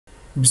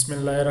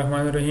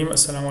बिस्मिल्लाहिर्रहमानिर्रहीम।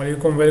 अस्सलाम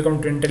वालेकुम। Welcome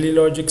to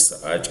IntelliLogics।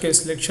 आज के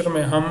इस लेक्चर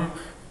में हम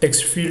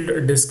टेक्स्ट फील्ड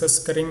डिस्कस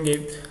करेंगे।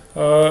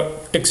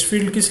 टेक्स्ट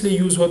फील्ड किस लिए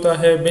यूज़ होता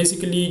है?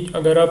 बेसिकली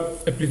अगर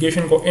आप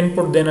एप्लीकेशन को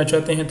इनपुट देना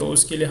चाहते हैं तो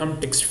उसके लिए हम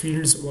टेक्स्ट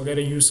फील्ड्स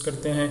वगैरह यूज़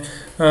करते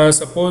हैं।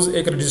 सपोज़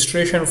एक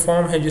रजिस्ट्रेशन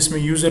फॉर्म है जिसमें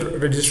यूज़र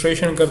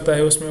रजिस्ट्रेशन करता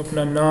है, उसमें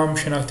अपना नाम,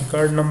 शनाख्ती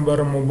कार्ड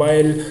नंबर,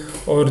 मोबाइल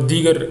और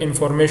दीगर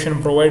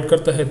इंफॉर्मेशन प्रोवाइड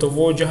करता है, तो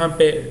वो जहाँ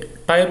पे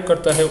टाइप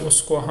करता है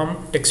उसको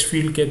हम टेक्स्ट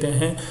फील्ड कहते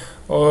हैं।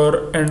 और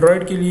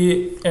एंड्रॉयड के लिए,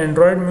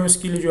 एंड्रॉयड में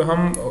उसके लिए जो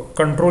हम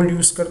कंट्रोल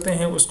यूज़ करते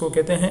हैं उसको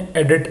कहते हैं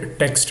एडिट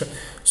टेक्स्ट।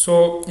 सो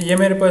ये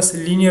मेरे पास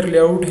लीनियर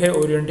लेआउट है,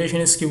 ओरिएंटेशन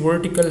इसकी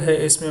वर्टिकल है,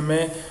 इसमें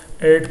मैं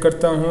ऐड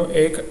करता हूँ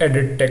एक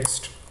एडिट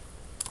टेक्स्ट।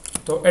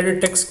 तो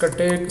एडिट टेक्स्ट का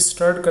टैग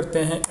स्टार्ट करते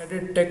हैं,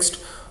 एडिट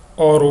टेक्स्ट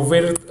और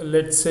with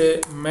let's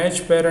say match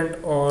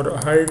parent और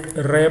हाइट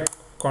रैप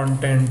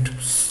कंटेंट।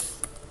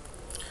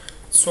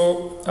 सो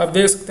आप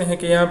देख सकते हैं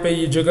कि यहाँ पे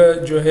ये जगह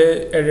जो है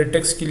एडिट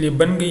टेक्स्ट के लिए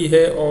बन गई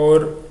है।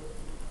 और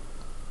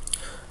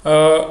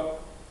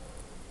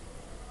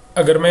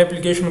अगर मैं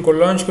एप्लीकेशन को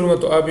लॉन्च करूँगा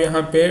तो आप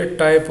यहाँ पे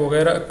टाइप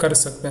वगैरह कर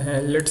सकते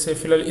हैं। लेट से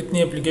फ़िलहाल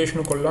इतनी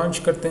एप्लीकेशन को लॉन्च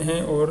करते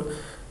हैं और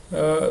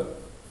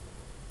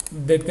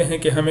देखते हैं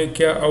कि हमें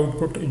क्या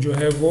आउटपुट जो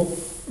है वो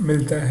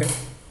मिलता है।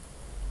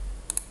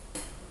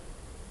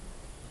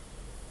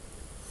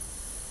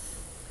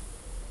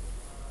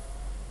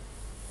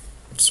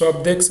 सो आप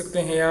देख सकते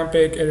हैं यहाँ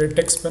पे एक एडिट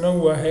टेक्स्ट बना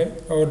हुआ है,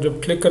 और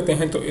जब क्लिक करते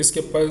हैं तो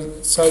इसके पास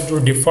साथ जो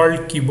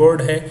डिफ़ॉल्ट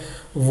कीबोर्ड है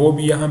वो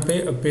भी यहाँ पे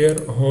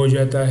अपेयर हो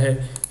जाता है।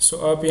 सो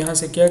आप यहाँ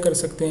से क्या कर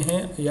सकते हैं,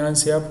 यहाँ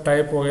से आप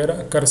टाइप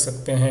वगैरह कर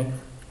सकते हैं।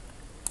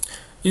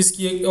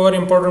 इसकी एक और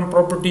इम्पोर्टेंट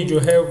प्रॉपर्टी जो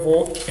है वो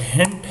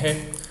हिंट है।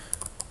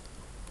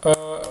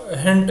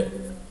 हिंट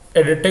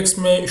एडिट टेक्स्ट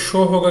में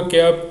शो होगा कि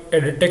आप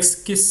एडिट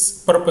टेक्स्ट किस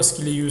पर्पस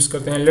के लिए यूज़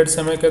करते हैं। लेट्स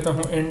से मैं कहता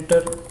हूँ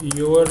एंटर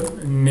योर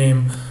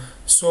नेम।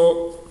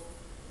 सो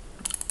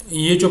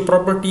ये जो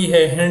प्रॉपर्टी है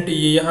हिंट,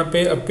 ये यहाँ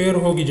पे अपेयर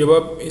होगी। जब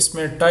आप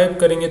इसमें टाइप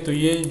करेंगे तो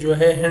ये जो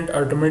है हिंट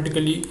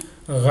ऑटोमेटिकली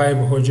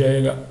गायब हो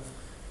जाएगा।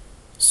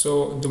 सो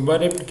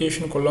दोबारा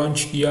एप्लीकेशन को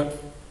लॉन्च किया।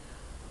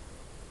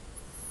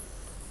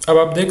 अब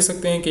आप देख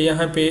सकते हैं कि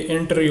यहाँ पे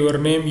एंटर योर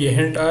नेम ये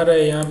हिंट आ रहा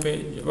है। यहाँ पे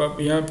जब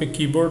आप यहाँ पे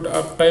कीबोर्ड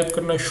आप टाइप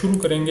करना शुरू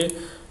करेंगे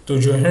तो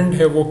जो हिंट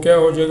है वो क्या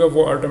हो जाएगा,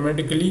 वो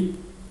ऑटोमेटिकली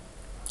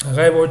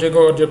गायब हो जाएगा।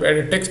 और जब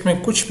एडिट टेक्स्ट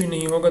में कुछ भी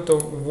नहीं होगा तो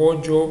वो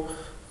जो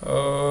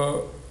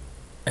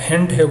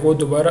हिंट है वो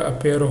दोबारा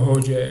अपेयर हो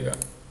जाएगा।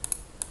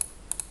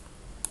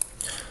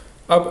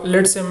 अब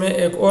लेट से मैं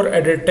एक और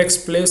एडिट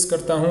टेक्स्ट प्लेस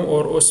करता हूं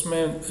और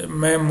उसमें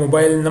मैं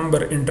मोबाइल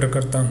नंबर इंटर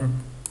करता हूं।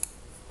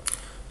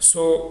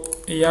 सो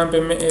यहाँ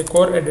पे मैं एक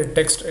और एडिट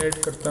टेक्स्ट ऐड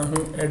करता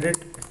हूं, एडिट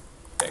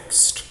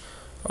टेक्स्ट,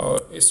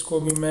 और इसको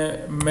भी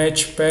मैं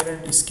मैच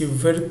पेरेंट, इसकी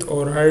विड्थ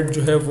और हाइट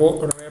जो है वो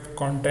रैप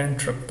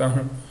कंटेंट रखता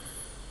हूं।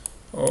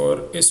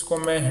 और इसको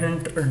मैं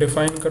हिंट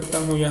डिफाइन करता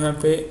हूं, यहाँ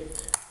पे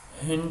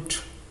हिंट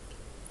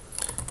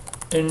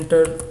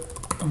इंटर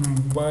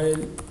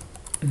मोबाइल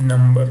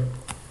नंबर।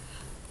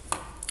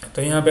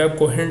 तो यहाँ पे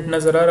आपको हिंट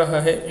नज़र आ रहा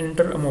है,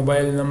 इंटर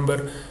मोबाइल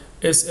नंबर।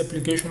 इस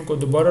एप्लीकेशन को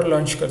दोबारा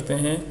लॉन्च करते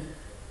हैं।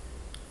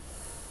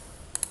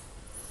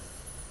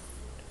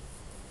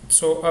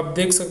 सो आप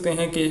देख सकते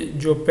हैं कि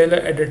जो पहला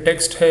एडिट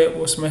टेक्स्ट है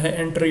उसमें है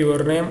एंटर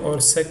योर नेम, और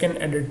सेकंड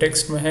एडिट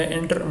टेक्स्ट में है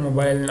enter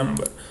mobile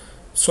number.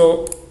 So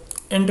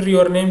enter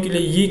your name के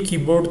लिए ये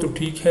कीबोर्ड तो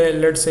ठीक है।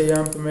 लेट से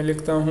यहाँ पे मैं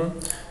लिखता हूँ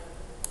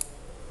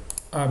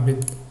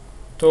आबिद।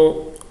 तो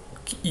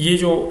ये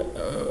जो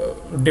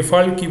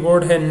डिफ़ॉल्ट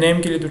कीबोर्ड है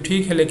नेम के लिए तो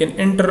ठीक है, लेकिन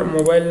इंटर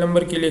मोबाइल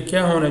नंबर के लिए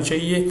क्या होना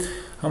चाहिए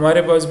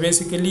हमारे पास?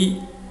 बेसिकली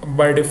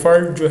बाय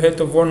डिफ़ॉल्ट जो है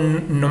तो वो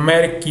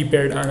न्यूमेरिक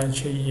कीपैड आना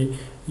चाहिए,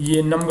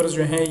 ये नंबर्स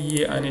जो हैं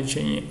ये आने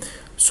चाहिए।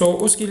 सो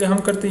उसके लिए हम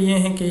करते ये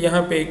हैं कि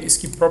यहाँ पे एक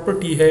इसकी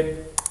प्रॉपर्टी है,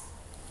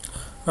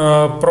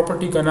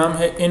 प्रॉपर्टी का नाम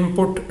है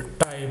इनपुट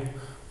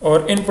टाइप।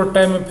 और इनपुट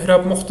टाइप में फिर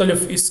आप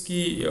मुख्तलिफ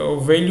इसकी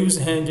वैल्यूज़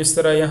हैं, जिस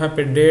तरह यहाँ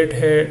पे डेट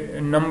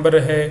है, नंबर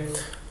है,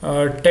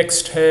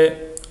 टेक्स्ट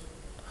है।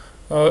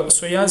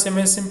 सो यहाँ से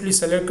मैं सिंपली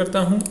सेलेक्ट करता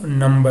हूँ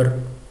नंबर।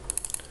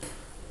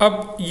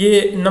 अब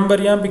ये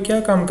नंबर यहाँ पे क्या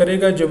काम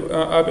करेगा, जब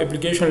आप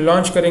एप्लीकेशन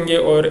लॉन्च करेंगे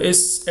और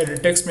इस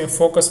एडिट टेक्स्ट में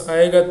फोकस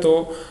आएगा तो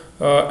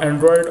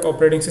एंड्रॉयड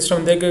ऑपरेटिंग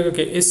सिस्टम देखेगा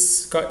कि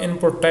इसका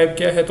इनपुट टाइप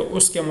क्या है, तो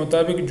उसके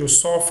मुताबिक जो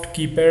सॉफ्ट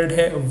कीपैड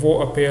है वो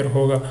अपेयर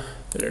होगा।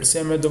 लेट्स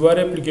से मैं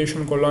दोबारा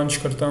एप्लीकेशन को लॉन्च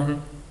करता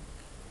हूँ।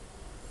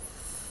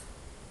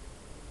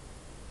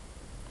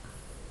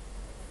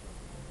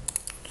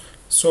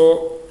 सो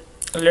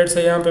लेट्स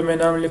से यहाँ पे मैं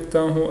नाम लिखता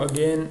हूँ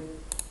अगेन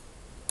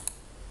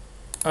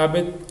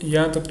आबिद,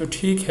 यहाँ तक तो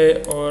ठीक है।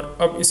 और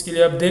अब इसके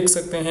लिए आप देख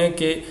सकते हैं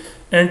कि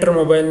एंटर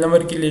मोबाइल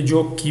नंबर के लिए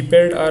जो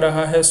कीपैड आ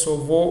रहा है सो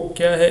वो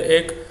क्या है,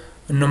 एक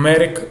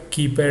न्यूमेरिक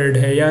कीपैड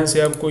है। यहाँ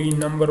से आप कोई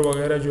नंबर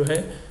वगैरह जो है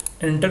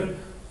एंटर,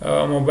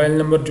 मोबाइल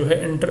नंबर जो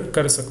है एंटर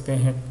कर सकते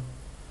हैं।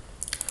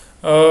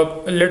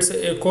 लेट्स से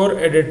एक और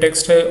एडिट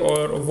टेक्स्ट है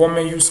और वो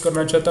मैं यूज़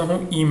करना चाहता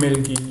हूँ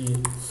ईमेल के लिए।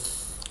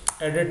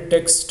 Edit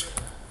text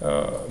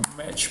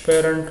match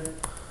parent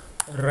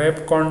wrap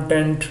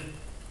content,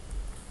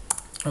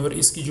 और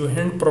इसकी जो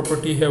हिंट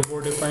प्रॉपर्टी है वो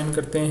डिफाइन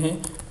करते हैं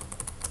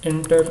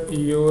इंटर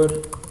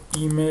योर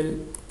ईमेल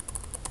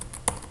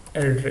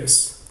एड्रेस।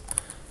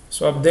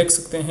 सो आप देख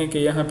सकते हैं कि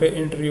यहाँ पे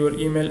इंटर योर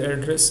ईमेल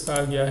एड्रेस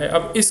आ गया है।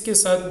 अब इसके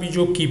साथ भी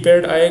जो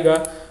कीपैड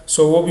आएगा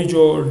सो वो भी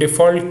जो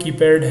डिफ़ॉल्ट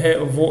कीपैड है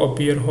वो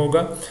अपीयर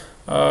होगा।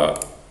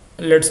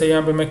 लेट्स से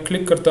यहाँ पे मैं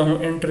क्लिक करता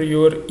हूँ इंटर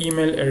योर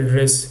ईमेल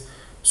एड्रेस।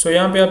 सो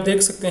यहाँ पे आप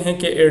देख सकते हैं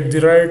कि एट द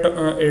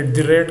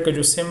रेट का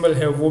जो सिंबल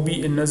है वो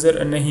भी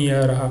नज़र नहीं आ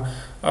रहा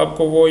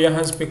आपको, वो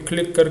यहाँ पे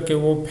क्लिक करके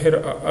वो फिर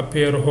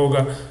अपीयर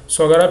होगा।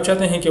 सो अगर आप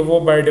चाहते हैं कि वो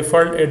by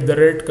default at the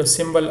rate का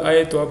सिंबल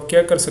आए तो आप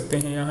क्या कर सकते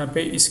हैं, यहाँ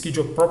पे इसकी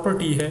जो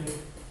प्रॉपर्टी है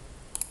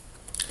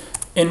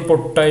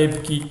इनपुट टाइप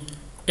की,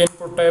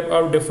 इनपुट टाइप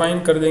आप डिफाइन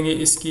कर देंगे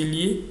इसके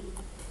लिए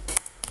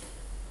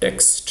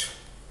टेक्स्ट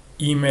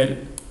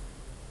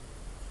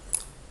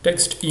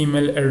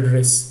ईमेल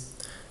एड्रेस।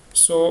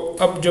 सो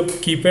अब जब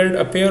कीपैड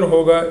अपीयर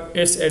होगा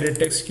इस एडिट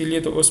टेक्स्ट के लिए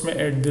तो उसमें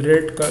एट द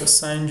रेट का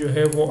साइन जो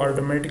है वो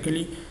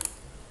ऑटोमेटिकली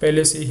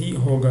पहले से ही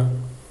होगा।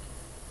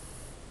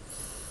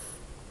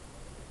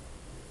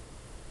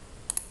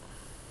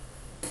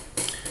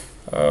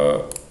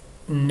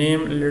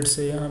 नेम लेट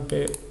से यहाँ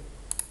पे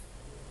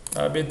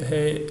आबिद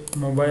है,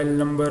 मोबाइल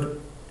नंबर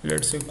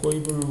लेट से कोई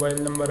भी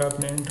मोबाइल नंबर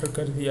आपने एंटर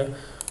कर दिया,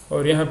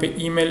 और यहाँ पे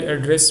ईमेल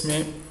एड्रेस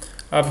में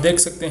आप देख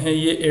सकते हैं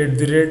ये एट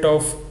द रेट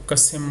ऑफ का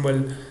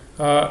सिंबल।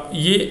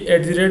 ये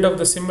at the rate of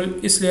the symbol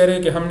इसलिए आ रहा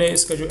है कि हमने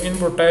इसका जो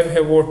इनपुट टाइप है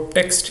वो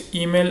टेक्स्ट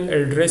ईमेल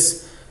एड्रेस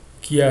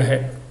किया है।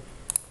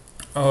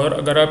 और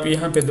अगर आप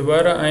यहाँ पे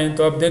दोबारा आएँ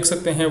तो आप देख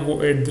सकते हैं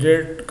वो एट द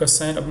रेट का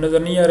साइन अब नज़र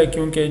नहीं आ रहा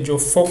क्योंकि जो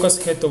फोकस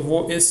है तो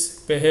वो इस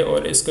पे है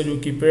और इसका जो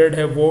कीपैड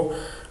है वो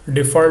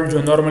डिफ़ॉल्ट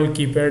जो नॉर्मल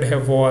कीपैड है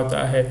वो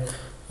आता है।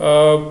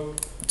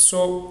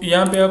 सो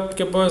यहाँ पे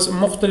आपके पास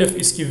मुख्तलिफ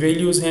इसकी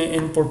वैल्यूज़ हैं।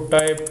 इनपुट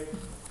टाइप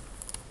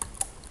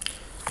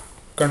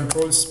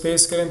कंट्रोल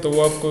स्पेस करें तो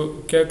वो आपको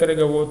क्या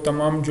करेगा, वो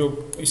तमाम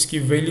जो इसकी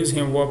वैल्यूज़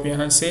हैं वो आप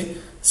यहाँ से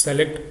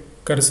सेलेक्ट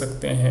कर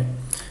सकते हैं।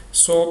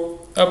 सो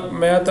अब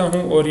मैं आता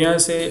हूँ और यहाँ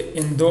से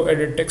इन दो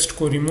एडिट टेक्स्ट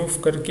को रिमूव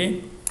करके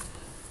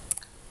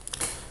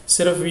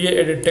सिर्फ ये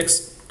एडिट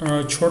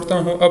टेक्स्ट छोड़ता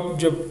हूँ। अब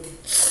जब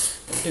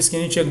इसके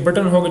नीचे एक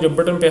बटन होगा, जब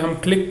बटन पे हम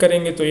क्लिक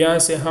करेंगे तो यहाँ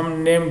से हम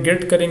नेम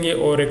गेट करेंगे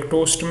और एक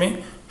टोस्ट में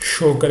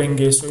शो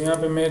करेंगे। सो यहाँ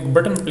पे मैं एक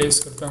बटन प्लेस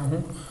करता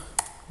हूँ,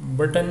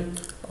 बटन,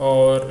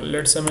 और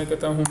लेट से मैं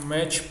कहता हूँ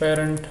match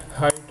parent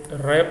height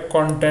wrap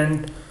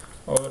content,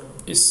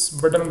 और इस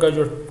बटन का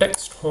जो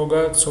टेक्स्ट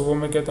होगा सो वो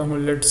मैं कहता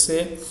हूँ लेट से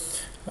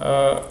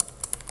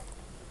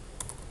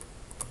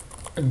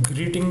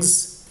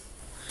ग्रीटिंग्स,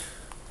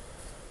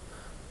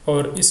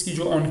 और इसकी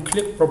जो ऑन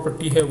क्लिक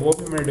प्रॉपर्टी है वो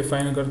भी मैं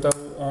डिफाइन करता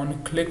हूँ ऑन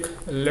क्लिक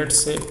लेट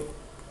से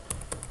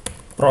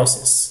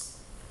प्रोसेस।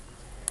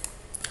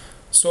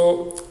 सो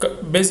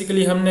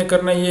बेसिकली हमने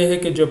करना ये है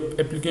कि जब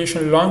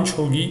एप्लीकेशन लॉन्च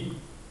होगी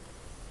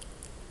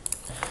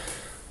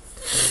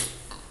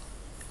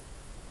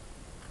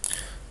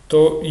तो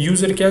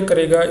यूज़र क्या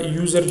करेगा,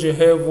 यूज़र जो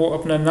है वो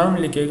अपना नाम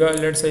लिखेगा।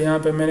 लेट से यहाँ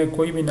पे मैंने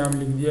कोई भी नाम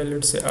लिख दिया,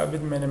 लेट से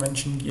आबिद मैंने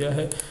मेंशन किया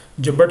है।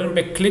 जब बटन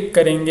पे क्लिक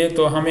करेंगे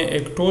तो हमें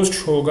एक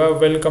टोस्ट होगा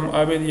वेलकम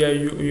आबिद या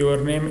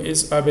योर नेम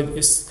इज़ आबिद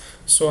इस।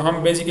 सो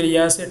हम बेसिकली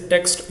यहाँ से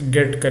टेक्स्ट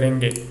गेट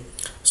करेंगे।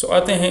 सो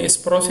आते हैं इस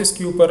प्रोसेस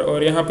के ऊपर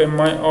और यहाँ पे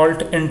मैं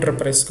ऑल्ट एंटर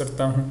प्रेस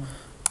करता हूँ,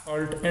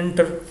 ऑल्ट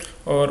एंटर,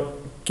 और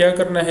क्या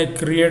करना है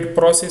क्रिएट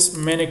प्रोसेस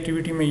मेन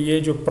एक्टिविटी में ये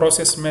जो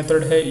प्रोसेस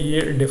मेथड है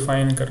ये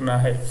डिफाइन करना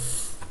है।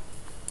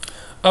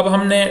 अब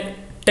हमने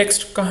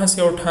टेक्स्ट कहाँ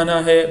से उठाना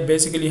है,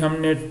 बेसिकली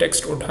हमने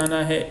टेक्स्ट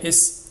उठाना है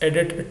इस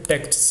एडिट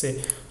टेक्स्ट से।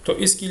 तो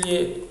इसके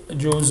लिए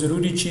जो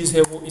ज़रूरी चीज़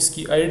है वो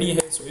इसकी आईडी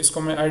है। सो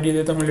इसको मैं आईडी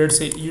देता हूँ लेट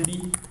से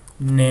ED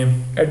name,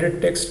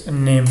 edit text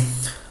name.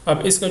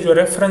 अब इसका जो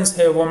रेफरेंस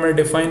है वो मैं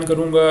डिफ़ाइन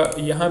करूँगा,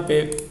 यहाँ पे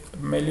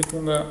मैं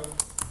लिखूँगा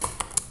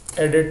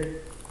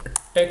एडिट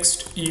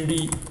टेक्स्ट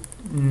ईडी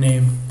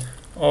नेम,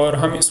 और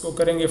हम इसको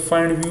करेंगे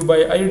find view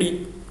bye ID,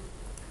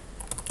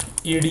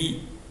 ED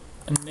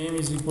name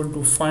is equal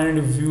to find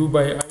view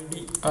by id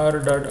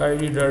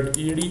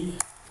r.id.ed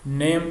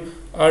name।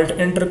 alt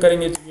enter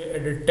करेंगे तो ये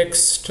एडिट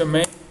टेक्स्ट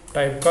में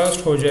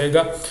टाइपकास्ट हो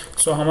जाएगा।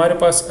 सो हमारे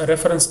पास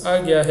रेफरेंस आ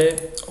गया है,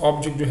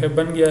 ऑब्जेक्ट जो है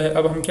बन गया है।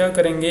 अब हम क्या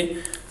करेंगे,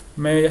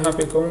 मैं यहाँ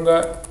पे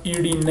कहूँगा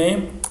ed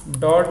name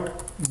dot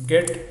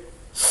gate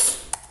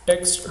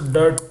text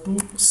dot to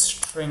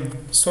string.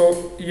 सो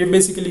ये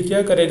बेसिकली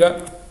क्या करेगा,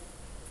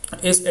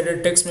 इस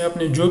एडिट टेक्स्ट में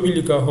आपने जो भी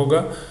लिखा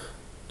होगा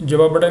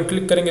जब आप बटन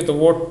क्लिक करेंगे तो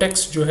वो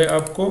टेक्स्ट जो है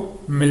आपको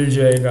मिल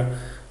जाएगा।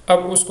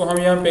 अब उसको हम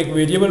यहाँ पे एक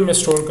वेरिएबल में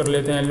स्टोर कर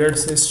लेते हैं,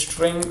 लेट्स से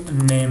स्ट्रिंग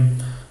नेम।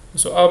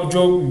 सो अब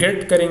जो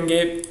गेट करेंगे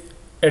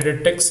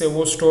एडिट टेक्स्ट से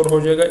वो स्टोर हो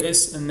जाएगा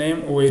इस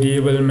नेम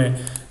वेरिएबल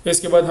में।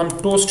 इसके बाद हम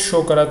टोस्ट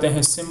शो कराते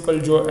हैं, सिंपल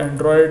जो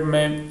एंड्रॉयड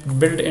में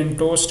बिल्ट इन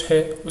टोस्ट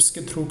है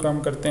उसके थ्रू काम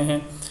करते हैं,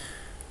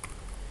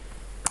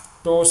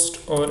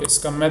 टोस्ट, और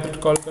इसका मेथड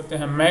कॉल करते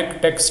हैं मैक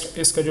टेक्स्ट।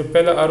 इसका जो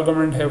पहला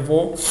आर्गुमेंट है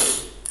वो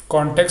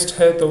कॉन्टेक्स्ट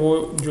है, तो वो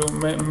जो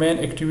मैं मेन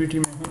एक्टिविटी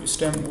में हूँ इस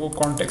टाइम वो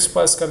कॉन्टेक्स्ट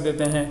पास कर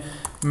देते हैं।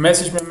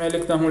 मैसेज में मैं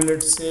लिखता हूँ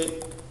लेट से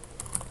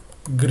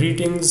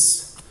ग्रीटिंग्स,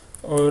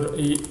 और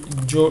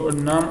जो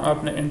नाम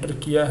आपने एंटर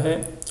किया है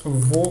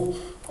वो,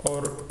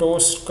 और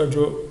टोस्ट का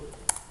जो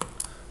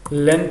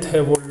लेंथ है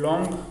वो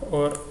लॉन्ग,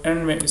 और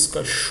एंड में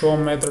इसका शो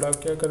मेथड आप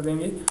क्या कर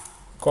देंगे,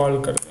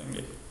 कॉल कर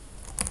देंगे।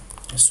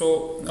 सो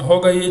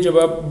होगा ये, जब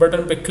आप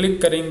बटन पे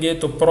क्लिक करेंगे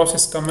तो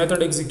प्रोसेस का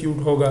मेथड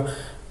एग्जीक्यूट होगा।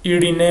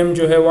 ईडी नेम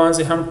जो है वहाँ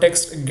से हम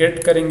टेक्स्ट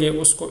गेट करेंगे,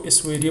 उसको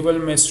इस वेरिएबल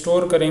में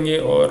स्टोर करेंगे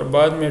और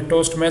बाद में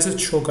टोस्ट मैसेज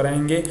शो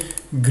कराएंगे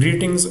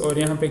ग्रीटिंग्स, और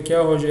यहाँ पे क्या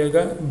हो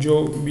जाएगा,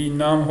 जो भी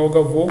नाम होगा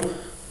वो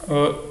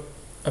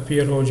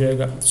अपीयर हो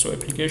जाएगा। सो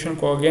एप्लीकेशन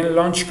को अगेन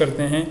लॉन्च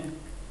करते हैं।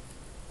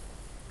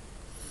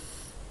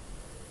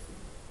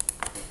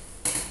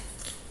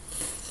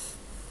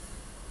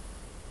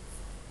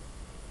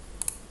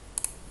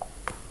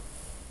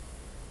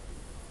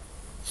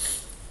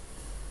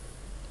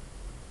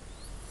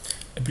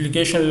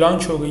 एप्लीकेशन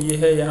लॉन्च हो गई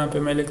है। यहाँ पे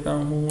मैं लिखता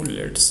हूँ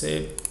लेट्स से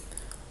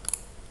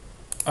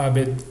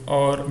आबिद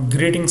और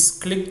ग्रीटिंग्स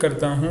क्लिक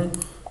करता हूँ,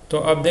 तो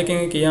आप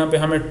देखेंगे कि यहाँ पे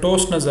हमें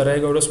टोस्ट नज़र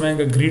आएगा और उसमें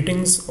आएगा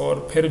ग्रीटिंग्स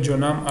और फिर जो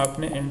नाम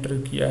आपने एंटर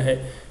किया है,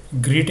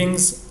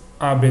 ग्रीटिंग्स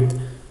आबिद।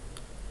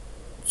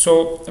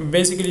 सो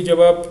बेसिकली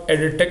जब आप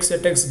एडिट टेक्स्ट से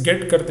टेक्स्ट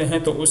गेट करते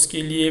हैं तो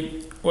उसके लिए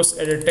उस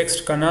एडिट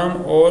टेक्स्ट का नाम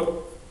और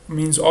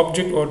मींस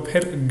ऑब्जेक्ट और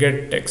फिर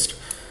गेट टेक्स्ट।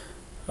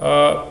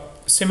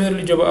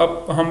 सिमिलरली जब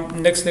आप हम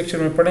नेक्स्ट लेक्चर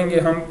में पढ़ेंगे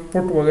हम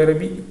पुट वगैरह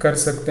भी कर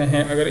सकते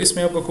हैं। अगर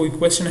इसमें आपका कोई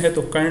क्वेश्चन है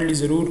तो काइंडली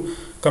ज़रूर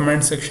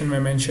कमेंट सेक्शन में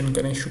मेंशन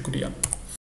करें। शुक्रिया।